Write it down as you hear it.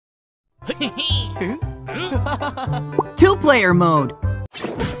Two-player mode.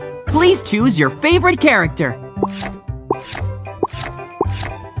 Please choose your favorite character.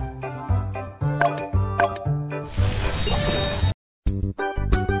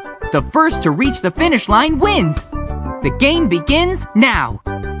 The first to reach the finish line wins. The game begins now.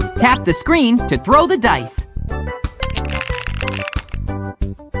 Tap the screen to throw the dice.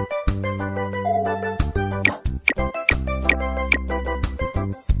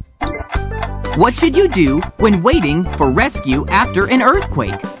 What should you do when waiting for rescue after an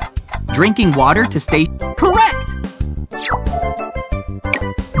earthquake? Drinking water to stay correct.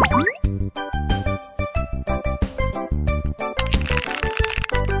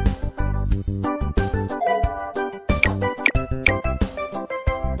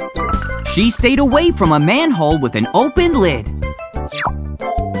 She stayed away from a manhole with an open lid.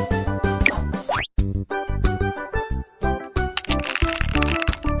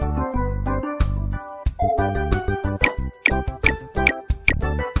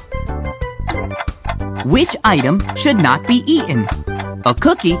 Which item should not be eaten? A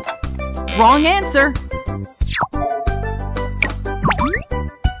cookie. Wrong answer.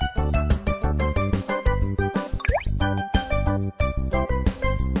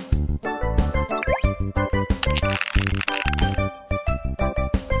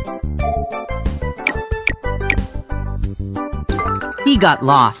 He got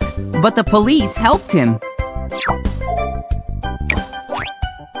lost, but the police helped him.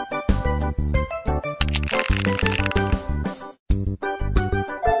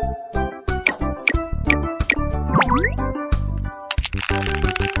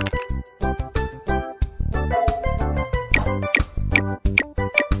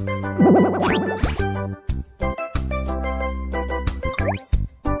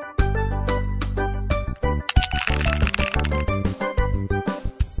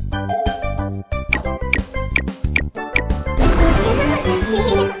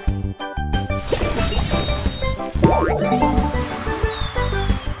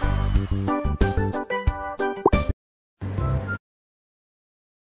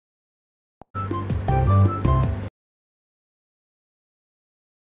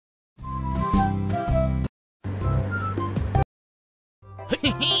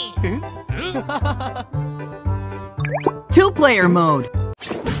 Two-player mode.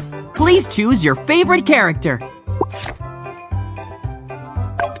 Please choose your favorite character.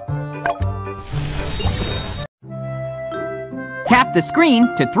 Tap the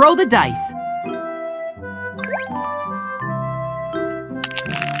screen to throw the dice.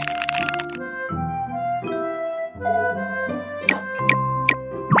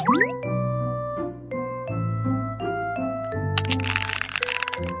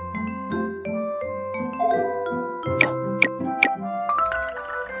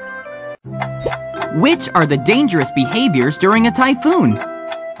 Which are the dangerous behaviors during a typhoon?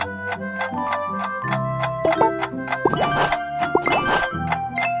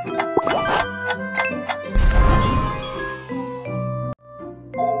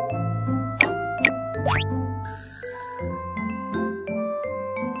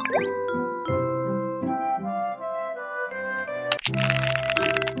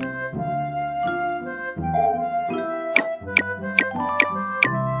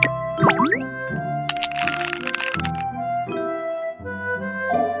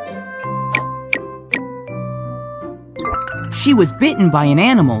 She was bitten by an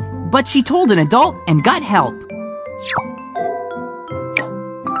animal, but she told an adult and got help.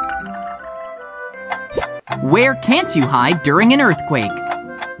 Where can't you hide during an earthquake?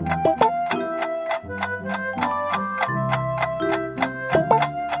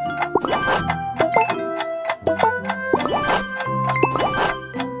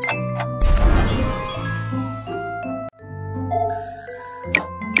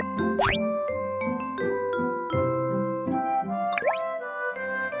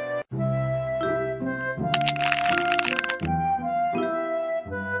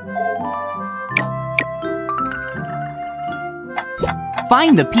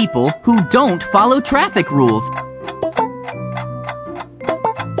 Find the people who don't follow traffic rules.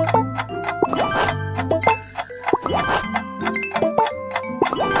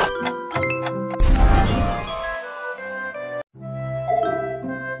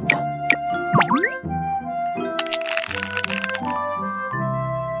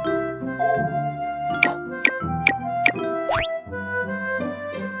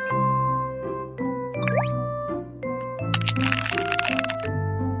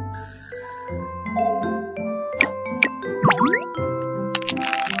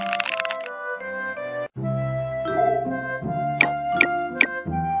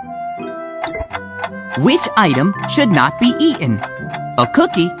 Which item should not be eaten? A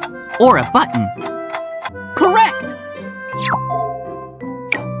cookie or a button? Correct!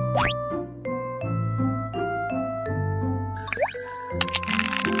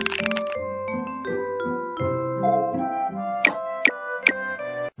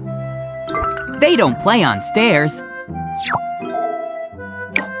 They don't play on stairs.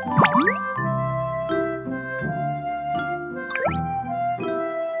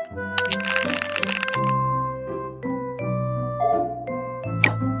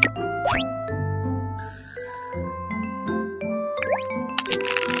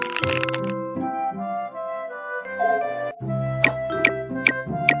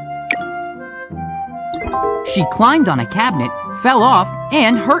 She climbed on a cabinet, fell off,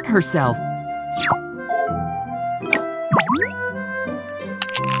 and hurt herself.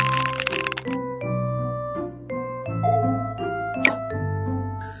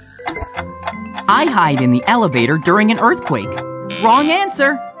 I hide in the elevator during an earthquake. Wrong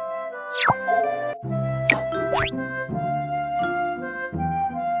answer.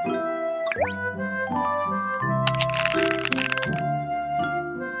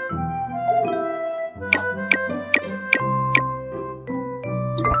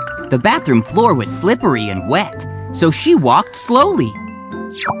 The bathroom floor was slippery and wet, so she walked slowly.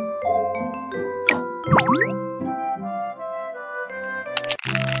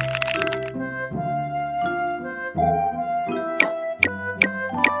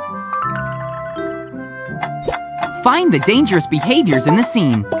 Find the dangerous behaviors in the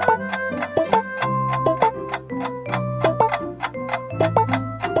scene.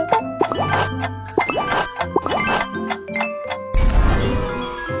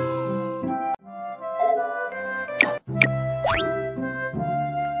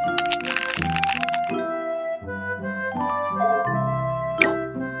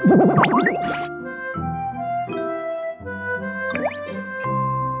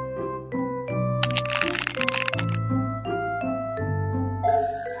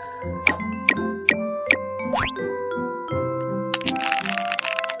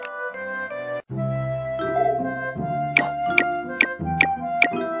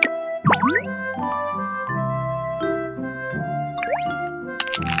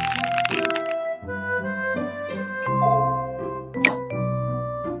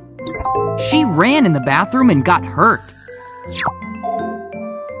 She ran in the bathroom and got hurt.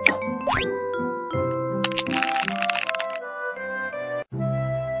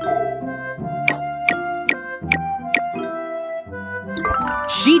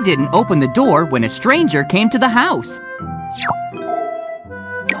 She didn't open the door when a stranger came to the house.